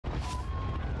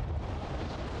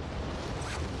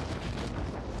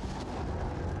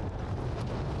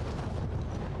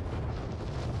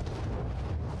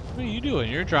What are you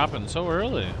doing? You're dropping so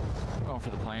early. Going for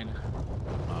the plane.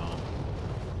 Oh.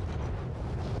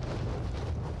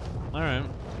 Alright.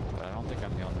 But I don't think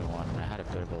I'm the only one. I had a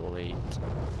bit of a late.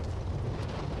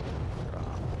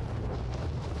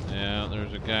 Yeah,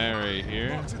 there's a guy right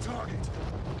here.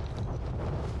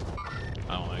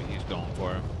 I don't think he's going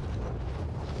for it.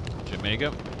 Did you make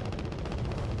it?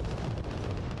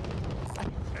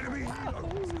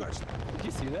 Did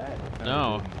you see that?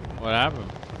 No. What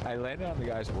happened? I landed on the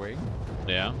guy's wing.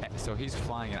 Yeah. So he's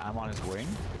flying and I'm on his wing.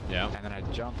 Yeah. And then I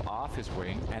jump off his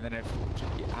wing, and then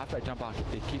after I jump off,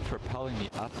 it keeps propelling me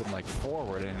up and like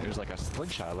forward, and it was like a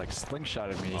slingshot, like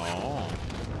slingshotted me. Oh.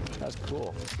 That's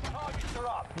cool. Targets are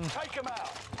up. Take them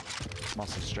out. I'm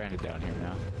also stranded down here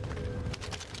now.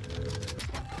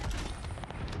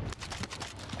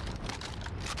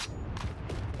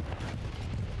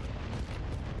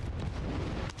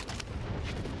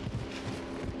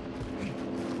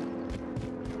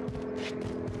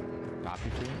 Choppy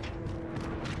for you?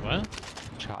 What?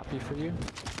 Choppy for you?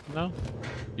 No.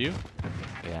 You?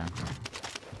 Yeah.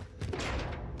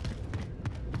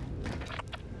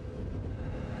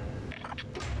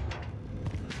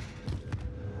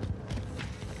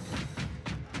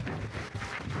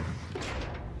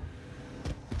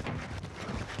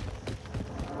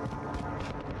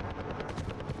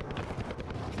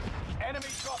 Enemy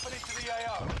dropping into the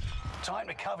AO. Time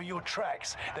to cover your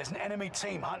tracks. There's an enemy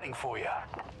team hunting for you.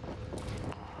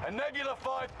 A Nebula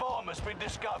 5 bomb has been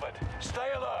discovered.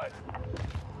 Stay alert.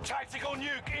 Tactical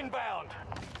nuke inbound.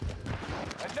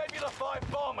 A Nebula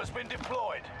 5 bomb has been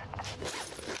deployed.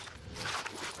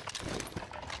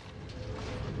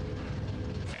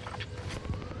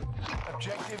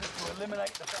 Objective is to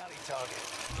eliminate the bounty target.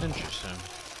 Interesting.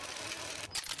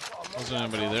 Wasn't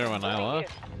anybody there when I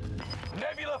left?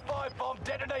 Nebula 5 bomb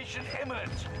detonation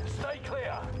imminent. Stay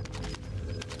clear.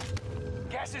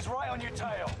 Gas is right on your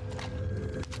tail.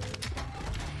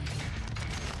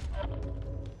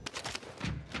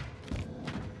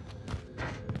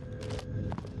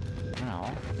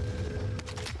 Now.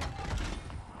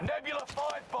 Nebula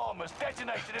 5 bomb has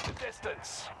detonated in the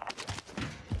distance.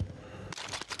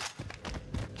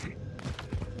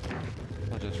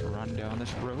 I'll just run down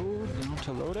this road down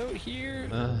to loadout here.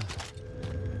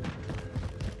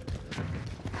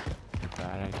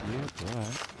 Bad idea,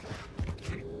 but.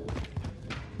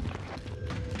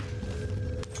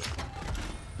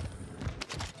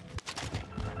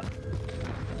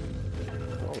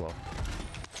 Solo.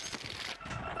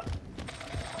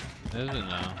 Is it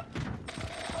now?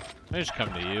 I just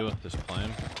come to you with this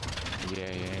plane.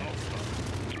 Yeah.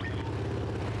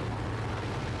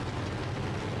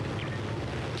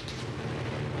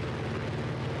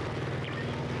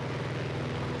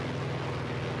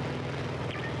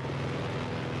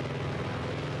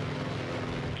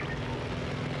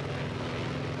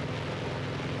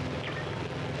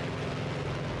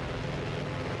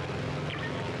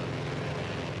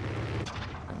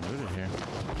 Here.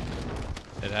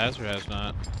 It has or has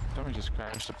not? Someone just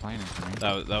crashed the plane into me.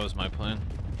 That was my plane.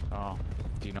 Oh,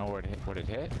 do you know what it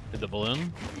hit? The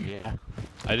balloon? Yeah.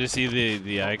 I just see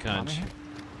the icon.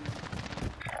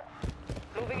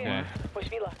 Moving Okay. in.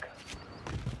 Wish me luck.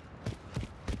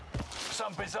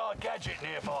 Some bizarre gadget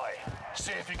nearby.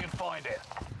 See if you can find it.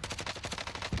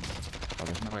 Oh,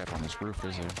 there's no way up on this roof,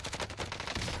 is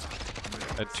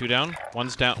there? Two down.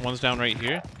 One's down right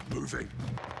here. Moving.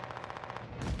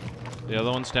 The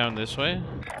other one's down this way.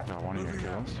 Got one of your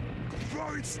kills.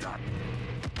 Throwing stuff.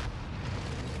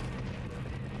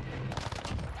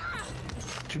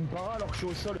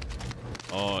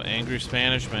 Oh, angry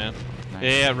Spanish man. Nice.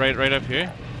 Yeah, right up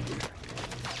here.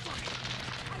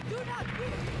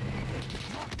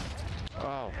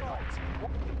 Oh.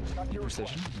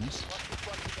 Precision. Nice.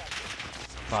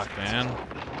 Fuck, man.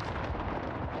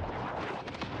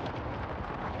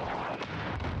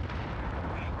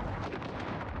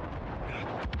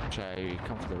 Should I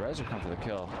come for the res or come for the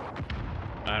kill?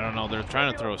 I don't know. They're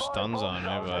trying to throw stuns on me,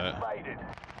 but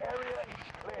Area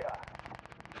is clear.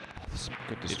 It's a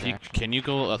good if you distraction. can you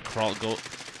go crawl go.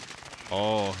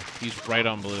 Oh, he's right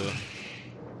on blue.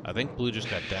 I think blue just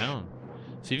got down.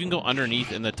 So you can go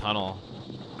underneath in the tunnel.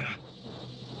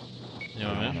 You know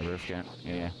what I On mean? the roof, yeah.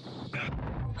 Yeah.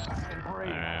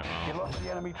 Alright, You well, lost the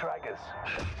enemy trackers.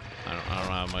 I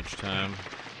don't have much time.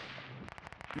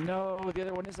 No, the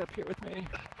other one is up here with me.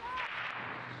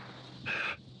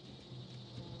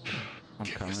 I'm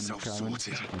coming.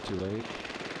 I'm too late.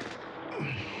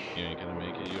 You ain't gonna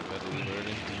make it. You better leave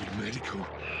already. Medical.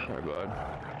 Sorry, bud.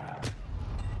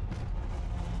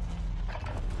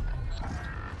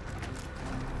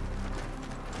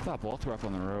 I thought both were up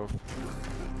on the roof.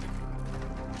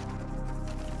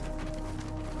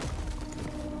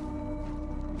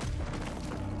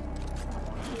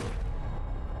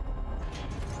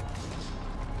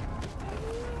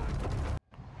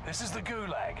 This is the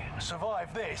Gulag.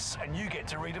 Survive this, and you get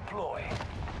to redeploy.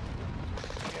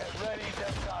 Get ready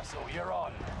to tussle. You're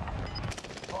on.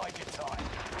 Bide your time.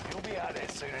 You'll be out there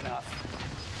soon enough.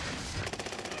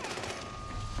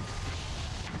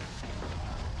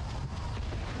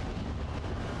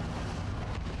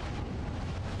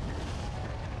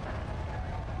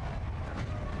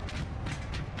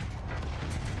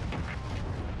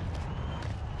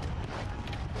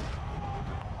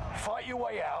 Fight your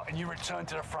way out and you return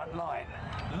to the front line.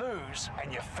 Lose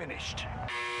and you're finished.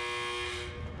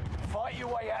 Fight your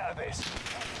way out of this.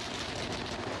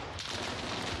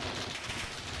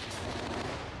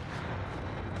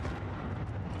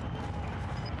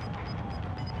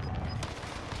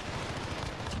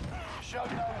 Show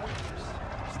no weakness.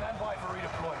 Stand by for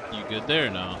redeployment. You good there or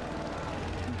no?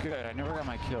 Good. I never got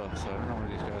my kill, so I don't know where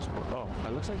these guys were. Oh,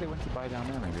 it looks like they went to buy down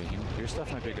there maybe. Your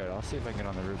stuff might be good. I'll see if I can get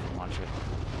on the roof and watch it.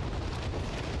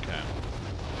 Okay.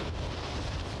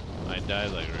 I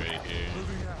died like right here.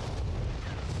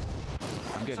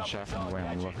 I'm getting shot from the way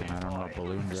I'm looking. I don't know a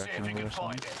balloon See if direction you over can there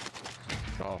somewhere. find it.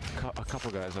 Oh, a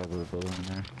couple guys over the balloon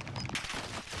there.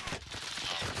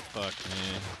 Fuck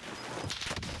me.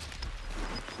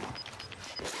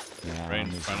 Yeah, Right in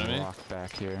I'm just front of me? walk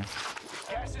back here.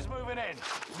 Gas is moving in.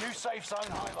 New safe zone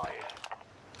highlighted.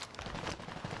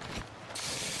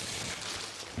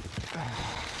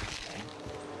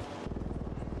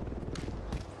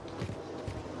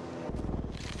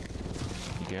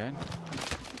 You good?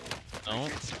 No.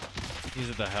 He's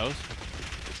at the house.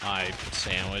 I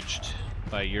sandwiched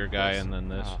by your guy and then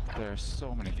this. Oh, there are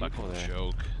so many people Fucking there.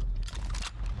 joke.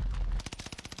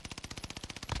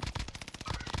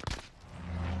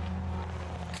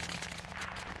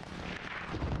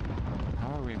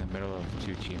 How are we in the middle of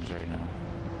two teams right now?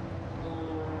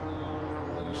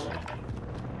 Let me see.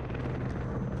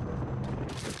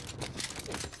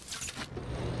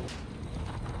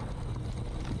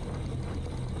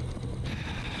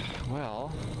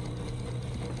 Well,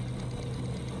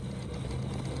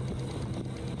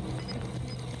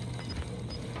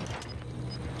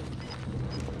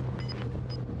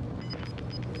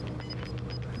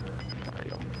 there you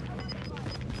go.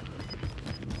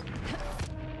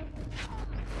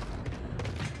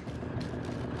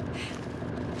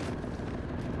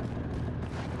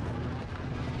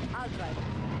 I'll drive.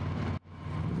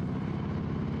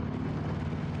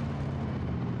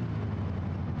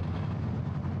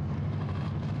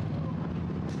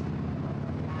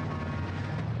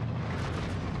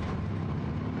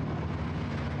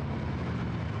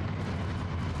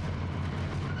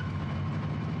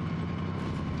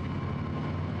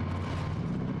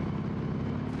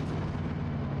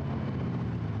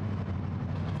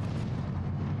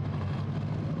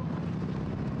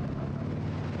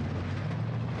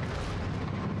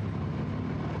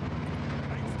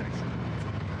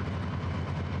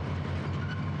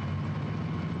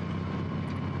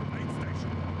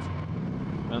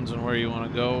 Depends on where you want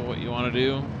to go, what you want to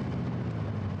do.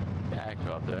 Yeah, I can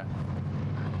go up there.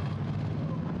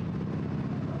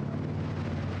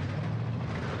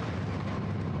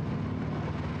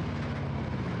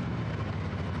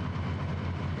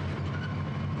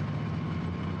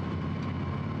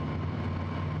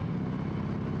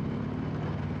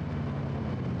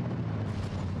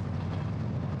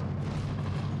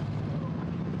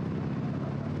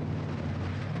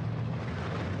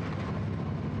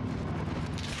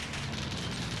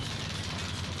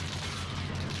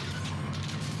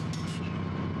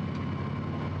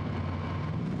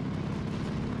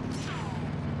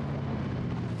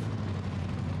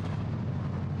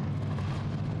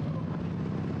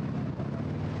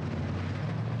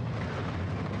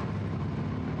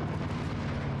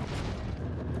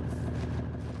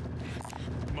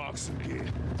 Mark some gear.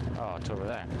 Oh, it's over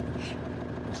there.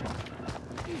 This one.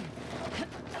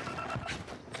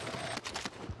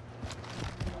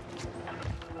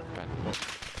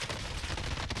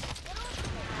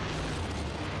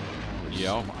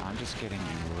 Yep. I'm just getting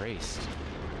erased.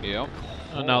 Yep.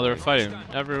 And now they're fighting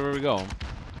everywhere we go. I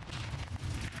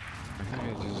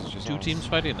think it's just Two all teams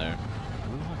fighting there.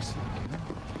 looks like it.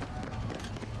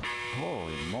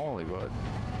 Holy moly, bud.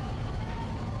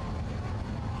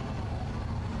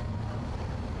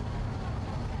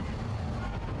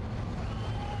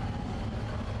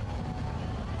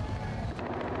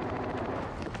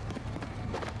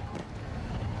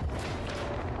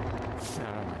 Get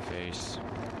out of my face.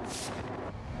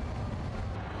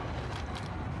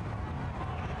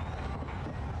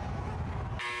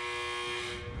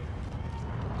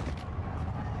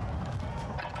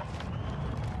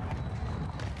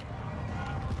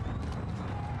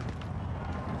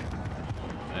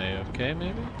 Hey, okay,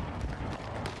 maybe?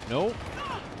 Nope.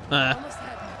 Ah. Almost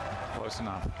had me. Close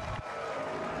enough.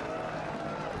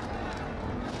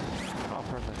 Oh,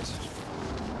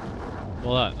 perfect.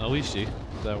 Well, at least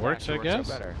that works, I Actually guess.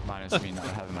 works out better, minus me not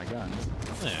having my guns.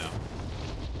 Yeah.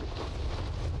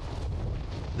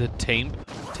 The taint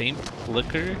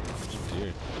liquor. Oh,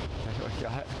 dear. That's what I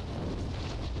got.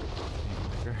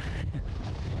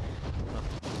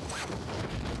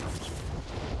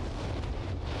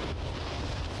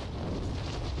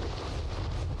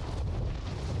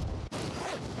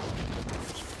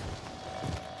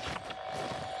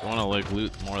 You want to like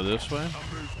loot more this way?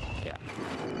 Yeah.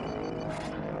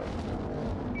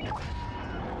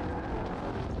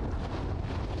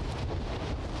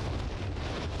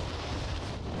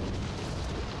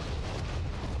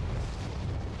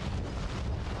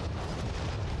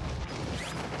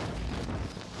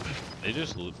 They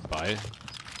just loot by.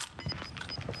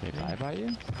 They buy you?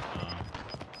 Uh,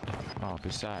 Oh,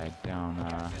 beside, down,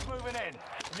 Just moving in.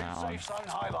 That New one. safe zone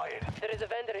highlighted. There is a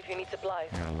vendor if you need supplies.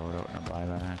 I gotta load out and buy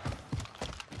that.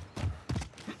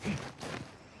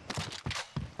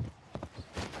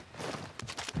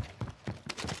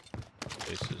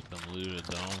 place has been looted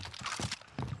though.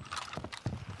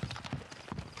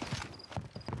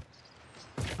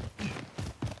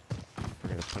 We're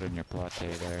gonna put in your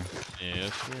latte there. Yeah,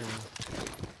 sure.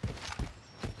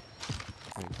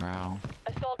 Big growl.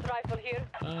 Assault rifle here.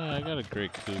 I got a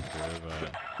great Cougar,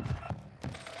 but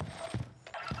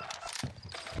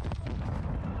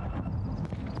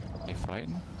They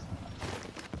fighting?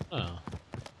 oh,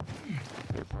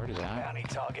 Third party's out. Bounty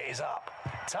target is up.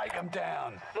 Take them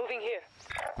down. Moving here.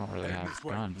 Don't really have This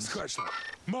way. guns. Scratch that.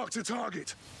 Mark the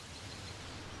target.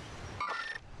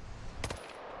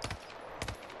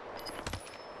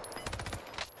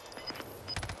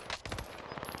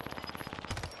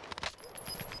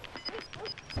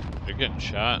 they're getting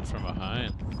shot from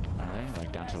behind. Are they?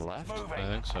 Like down to the left? I Moving.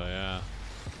 think so, yeah.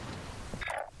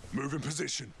 Move in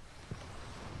position.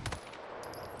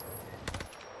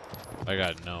 I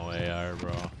got no AR,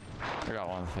 bro. I got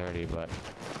 130, but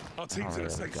Our I team's don't in a really have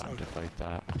a safe gun zone. to fight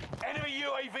that. Enemy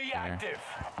UAV active.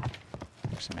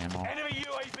 Some ammo. Enemy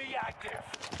UAV active.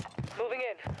 Moving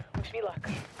in. Wish me luck.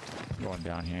 Going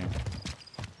down here.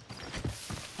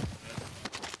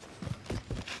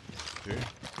 Sure.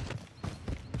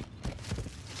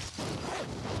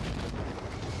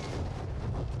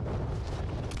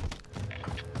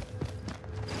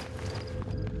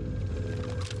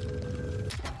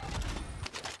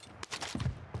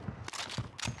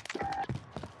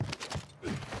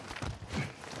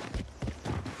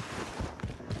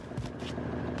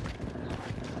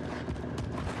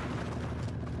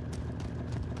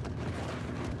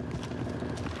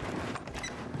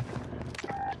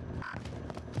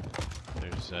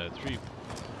 There's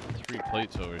three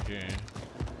plates over here.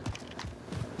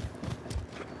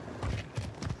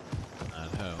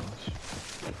 That house.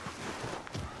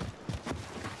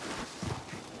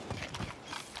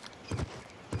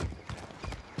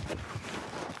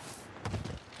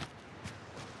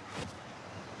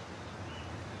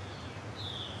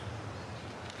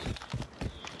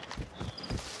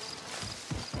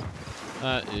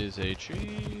 That is a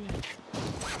tree.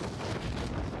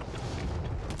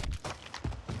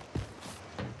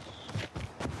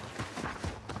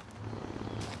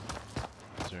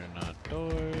 These are not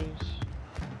doors.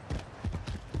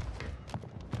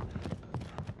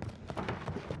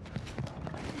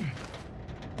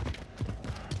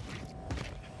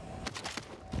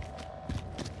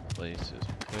 Place is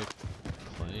picked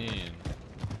clean.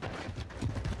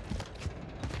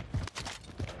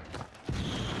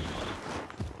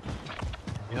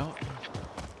 Yep.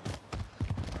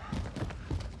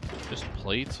 Just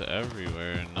plates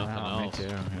everywhere and nothing Wow, me else. too,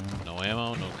 yeah. No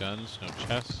ammo, no guns, no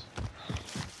chests.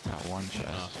 Got one chest.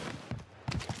 Awesome.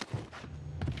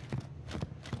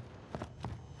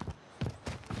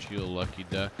 Geo lucky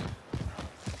duck.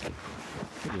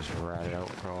 We just ride it out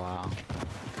for a while.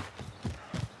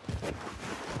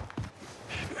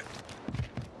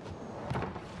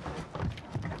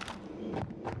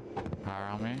 Power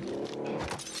on me.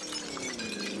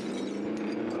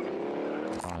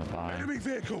 On the buy. Enemy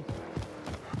vehicle.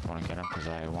 Want to get him because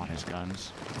I want his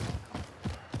guns.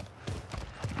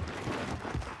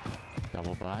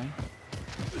 Double buy.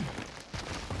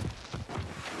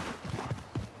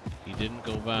 He didn't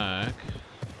go back.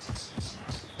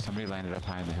 Somebody landed up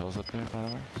high in the hills up there, by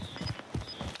the way.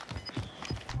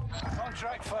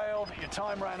 Contract failed. Your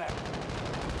time ran out.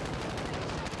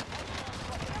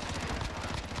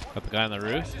 Got the guy on the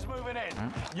roof. Gas is moving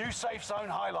in. New safe zone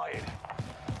highlighted.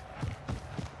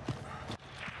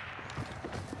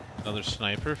 Another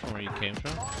sniper from where you came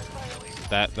from.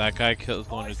 That guy killed the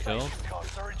one who killed.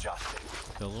 Costs are adjusted.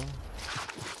 Killed him.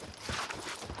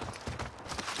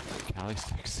 Cali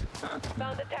sticks.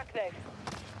 Found the tech next.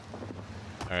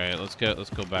 All right, let's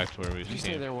go back to where we Did you say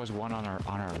came. there was one on our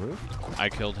roof? I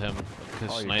killed him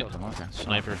because Oh, you killed him, okay.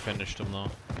 sniper finished him though.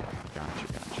 Gotcha.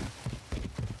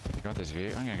 You got this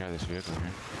vehicle? I'm gonna grab this vehicle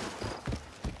here.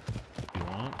 You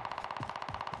want?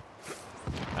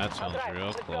 That sounds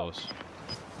real close.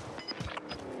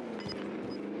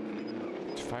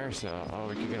 It's fire cell. Oh,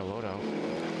 we could get a loadout.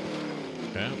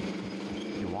 Okay.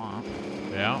 If you want.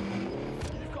 Yeah.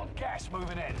 You've got gas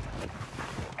moving in.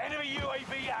 Enemy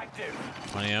UAV active.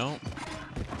 Money out.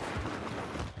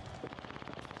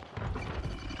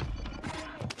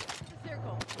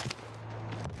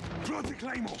 Plant the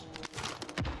claymore.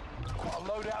 Got a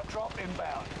loadout drop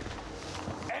inbound.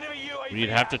 Enemy UAV We'd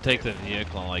have to active. take the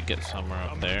vehicle and like get somewhere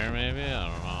up there, maybe. I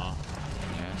don't know.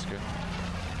 Yeah, that's good.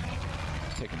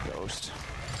 Taking Ghost.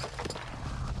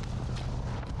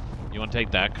 You want to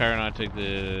take that car and not take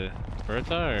the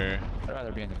Bertha, or? I'd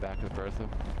rather be in the back of the Bertha.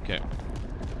 Okay.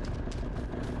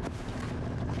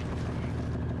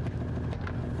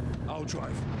 I'll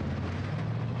drive.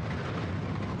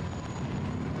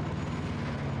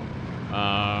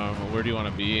 Where do you want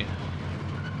to be?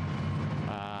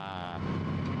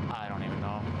 I don't even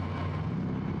know.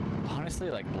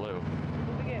 Honestly, like blue.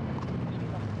 Moving in.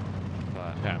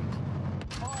 But Okay.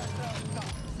 Fire sale done.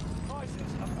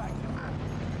 Prices effective.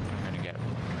 I'm gonna get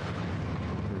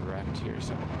wrecked here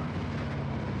somewhere.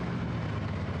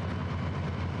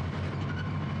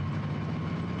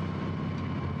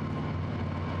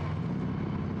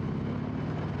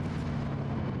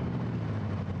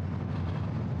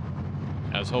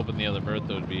 I was hoping the other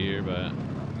Bertha would be here, but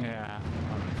Yeah,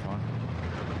 that'd be fun.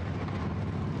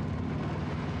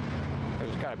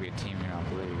 There's gotta be a team here on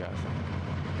blue, you guys.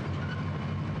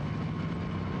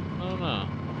 I don't know.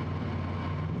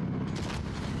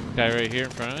 Guy right here in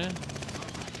front of me.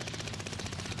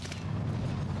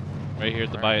 Right here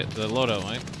at the loadout,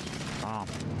 Mike. Oh.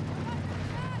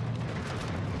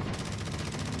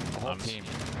 The whole I'm s- team.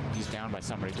 He's down by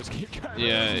somebody. Just keep trying.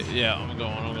 Yeah, I'm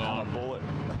going. I'm a bullet.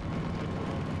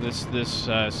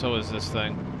 So is this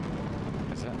thing.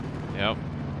 Is it? Yep.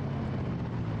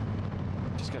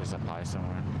 Just gotta up high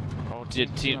somewhere. Oh,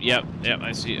 Team, up yep, high.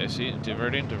 I see.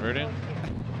 Diverting.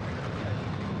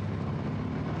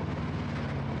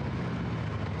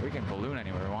 We can balloon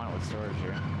anywhere we want with storage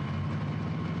here.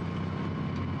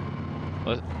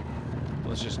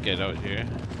 Let's just get out here.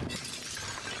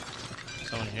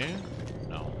 Someone here?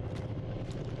 No.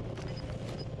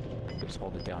 Just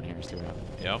hold it down here and see what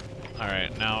happens. Yep.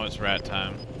 Alright, now it's rat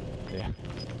time. Yeah.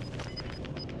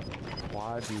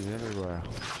 Quadsies everywhere.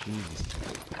 Jesus.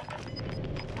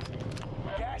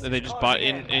 Gas They is just closing bought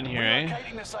in here, eh?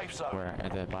 Relocating the safe zone. Where?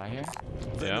 At the buy here?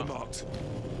 Vendor Yeah. marked.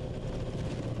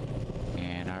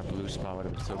 And our blue spot would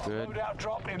have been so good. Loadout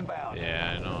drop inbound.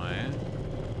 Yeah, I know, eh?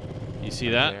 You see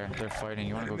that? They're fighting.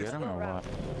 You want to go get them or what?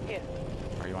 Here.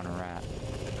 Or you want a rat?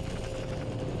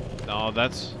 No,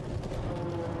 that's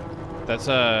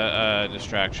a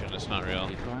distraction. It's not real.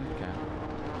 Decoy? Okay.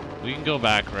 We can go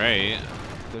back right.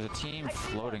 There's a team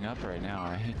floating up right now,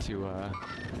 right? To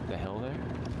the hill there.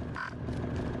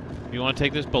 You want to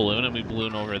take this balloon and we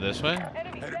balloon over this way? Enemy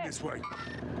Heading dead. this way.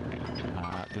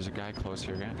 There's a guy close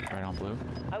here again, right on blue.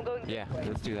 I'm going Yeah, this way.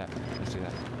 let's do that. Let's do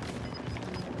that.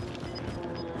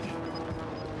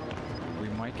 We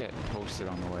might get posted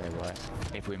on the way, but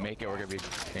if we make it, we're gonna be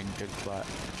in good spot.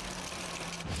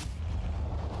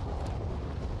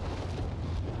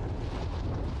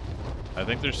 I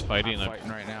think there's fighting. I'm fighting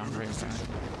right now. Right in front.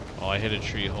 Oh, I hit a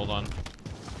tree. Hold on.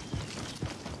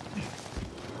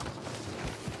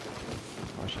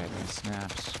 Wish I had these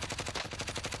snaps.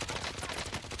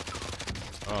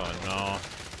 Oh no.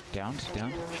 Down,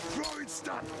 down. Throwing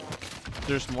stun.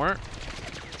 There's more?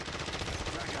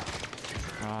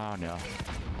 Oh no.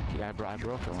 Yeah, I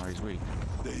broke him where he's weak.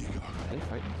 There you go. Are they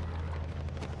fighting?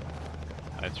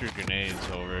 I threw grenades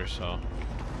over, so.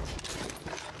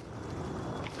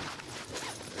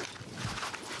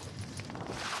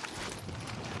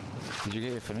 Did you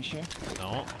get your finish here?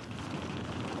 No.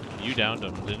 You downed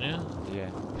him, didn't you? Yeah.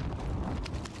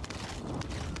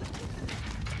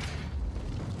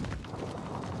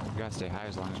 We gotta stay high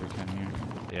as long as we can here.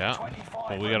 Yeah. 25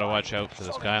 But we gotta watch remaining. out for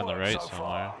this Solid guy on the work right so somewhere.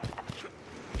 far.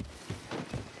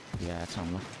 Yeah, that's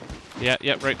on look.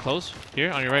 Yeah, right close.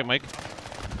 Here, on your right, Mike.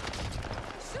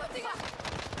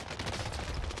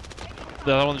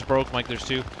 The other one's broke, Mike. There's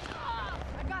two.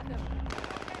 I got them.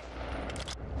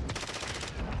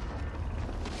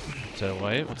 Is that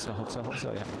white? Hold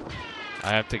still, yeah. I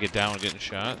have to get down and getting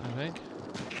shot, I think.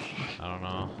 I don't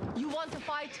know. You want to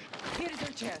fight? Here's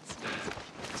your chance.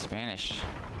 Spanish.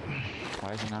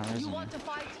 Why is he not You raising want me? to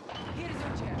fight? Here's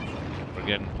your chance. We're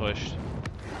getting pushed.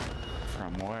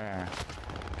 From where?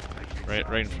 Right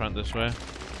in front this way.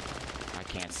 I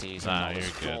can't see. He's Nah, in all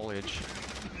this you're good. foliage.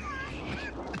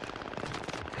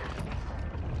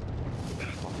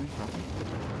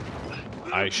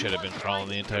 I should have been crawling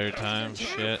the entire time.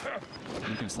 Shit.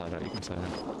 You can slide out. You can slide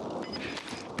out.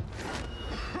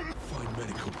 Find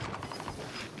medical.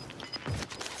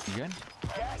 You good?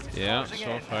 Gas is Yeah, closing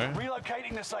so in. far.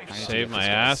 Relocating the safe I need to zone. Saved get my this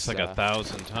ass guy's like stuff.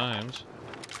 1,000 times.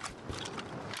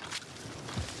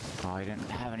 Oh, I didn't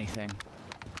have anything.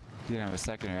 He didn't have a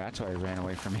secondary. That's why he ran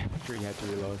away from me after he had to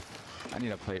reload. I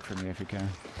need a plate for me if you can.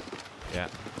 Yeah.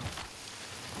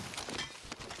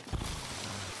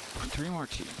 3 more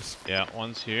teams. Yeah,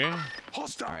 one's here.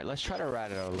 Hostile. All right, let's try to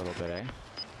rat it out a little bit, eh?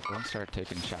 Don't start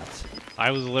taking shots.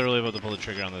 I was literally about to pull the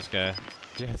trigger on this guy.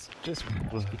 Just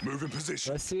Move in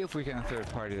position. let's see if we can third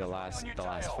party the last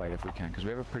fight if we can, because we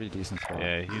have a pretty decent spot.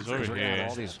 Yeah, he's over We're gonna here. have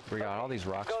all these, we got all these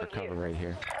rocks for cover right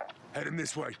here. Head him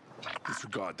this way.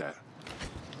 Disregard that.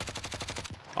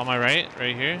 On my right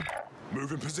here.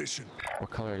 Move in position.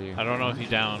 What color are you? I don't know if he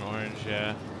down. Orange,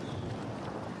 yeah.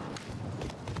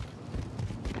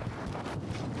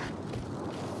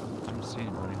 I don't see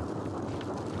anybody.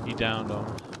 He downed him.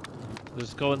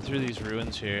 Just going through these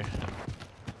ruins here.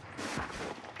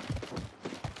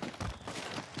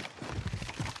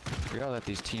 We gotta let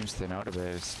these teams thin out a bit.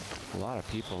 There's a lot of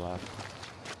people left.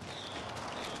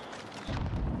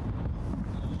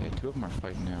 Yeah, 2 of them are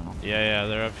fighting now. Yeah,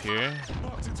 they're up here.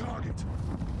 Marked a target.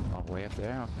 Oh, way up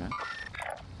there? Okay.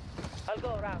 I'll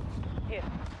go around. Here.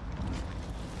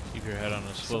 Keep your head on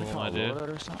a Somebody swivel, call my a dude.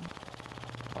 loadout or something?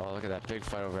 Oh, look at that big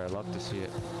fight over there. I'd love to see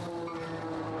it.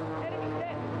 Enemy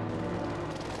dead.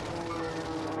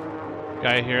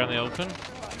 Guy here on the open.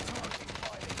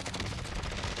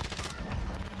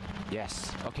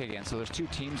 Yes. Okay, again. So there's 2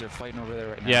 teams are fighting over there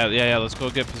right now. Yeah. Let's go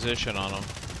get position on him.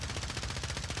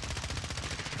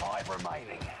 5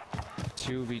 remaining.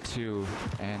 2v2,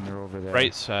 and they're over there.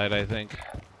 Right side, I think.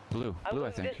 Blue. I'm Blue, I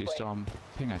going think. this He's way. still on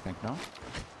ping, I think. No?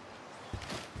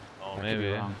 Oh, I could be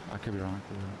maybe. wrong. I could be wrong.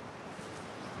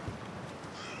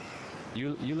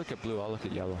 You look at blue. I'll look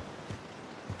at yellow.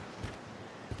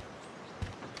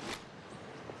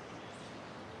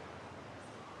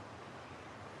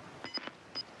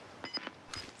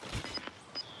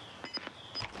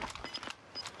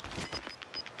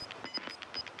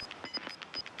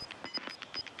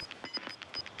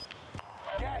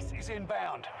 Gas is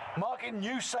inbound. Marking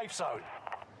new safe zone.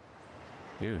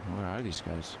 Dude, where are these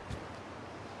guys?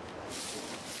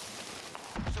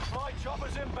 Supply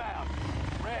choppers inbound.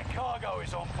 Rare cargo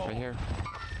is on board. Right here.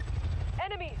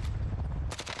 Enemies.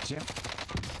 See him?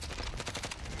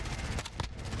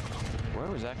 Where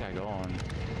was that guy going?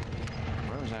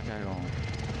 Where was that guy going?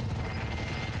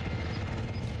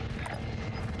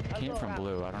 I'll Came go from around.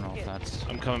 blue. I don't know if Here. that's.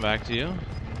 I'm coming back to you.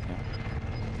 Yeah.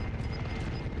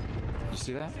 You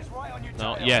see that? This is right on your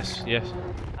No, tail. yes. I'm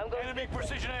going Enemy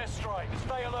precision airstrike.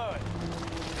 Stay alert.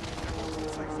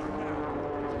 Safe zone now.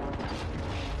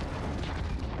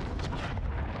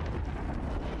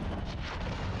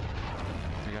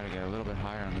 We gotta get a little bit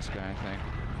higher on this guy, I think.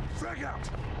 Frag out.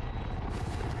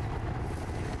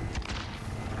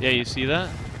 Yeah, you see that?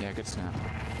 Yeah, good snap.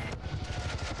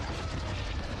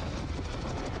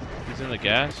 He's in the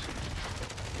gas.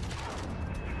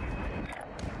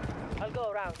 I'll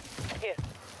go around. Here.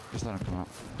 Just let him come up.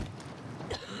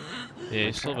 Yeah,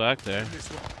 he's still back there. This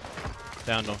one.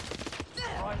 Downed him.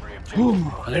 Primary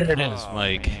objective. There it is, Oh,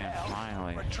 Mike. man,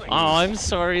 finally. Oh, I'm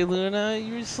sorry, Luna.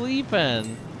 You were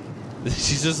sleeping.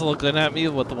 She's just looking at me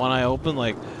with the one eye open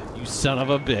like, you son of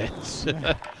a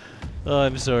bitch. Oh,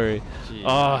 I'm sorry. Jeez,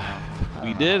 Oh,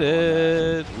 we did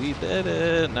it. We did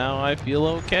it. Now I feel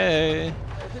okay. I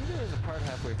think there was a part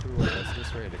halfway through where I was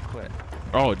just ready to quit.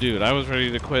 Oh, dude, I was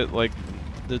ready to quit like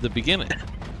the beginning.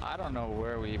 I don't know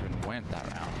where we even went that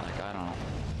round. Like, I don't know.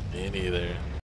 Me neither.